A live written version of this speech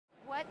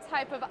What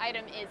type of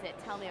item is it?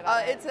 Tell me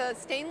about it. It's a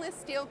stainless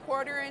steel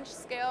 1/4-inch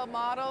scale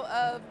model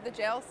of the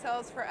jail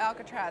cells for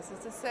Alcatraz.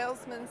 It's a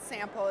Salesman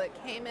sample. It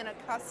came in a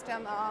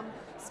custom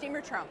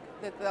steamer trunk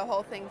that the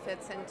whole thing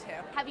fits into.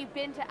 Have you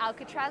been to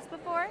Alcatraz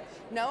before?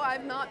 No,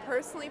 I've not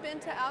personally been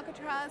to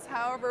Alcatraz.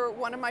 However,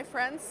 one of my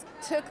friends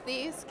took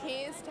these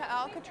keys to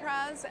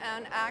Alcatraz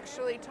and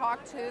actually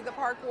talked to the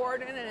park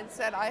warden and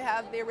said, I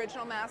have the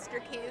original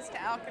master keys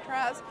to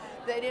Alcatraz.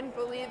 They didn't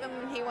believe him,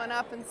 and he went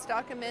up and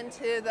stuck them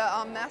into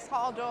the mess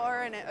hall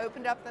door, and it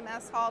opened up the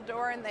mess hall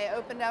door, and they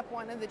opened up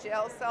one of the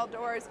jail cell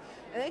doors,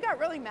 and they got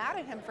really mad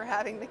at him for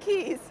having the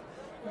keys.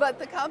 But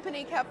the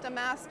company kept a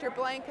master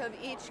blank of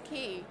each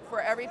key for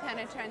every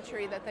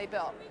penitentiary that they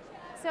built.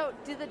 So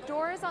do the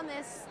doors on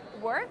this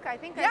work? I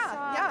think I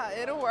saw... Yeah,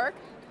 it'll work.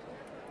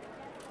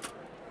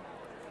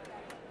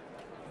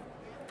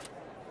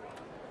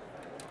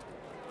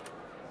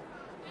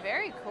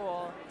 Very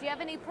cool. Do you have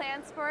any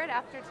plans for it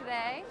after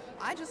today?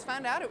 I just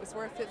found out it was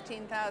worth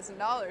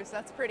 $15,000.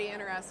 That's pretty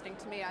interesting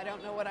to me. I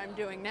don't know what I'm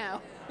doing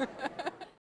now.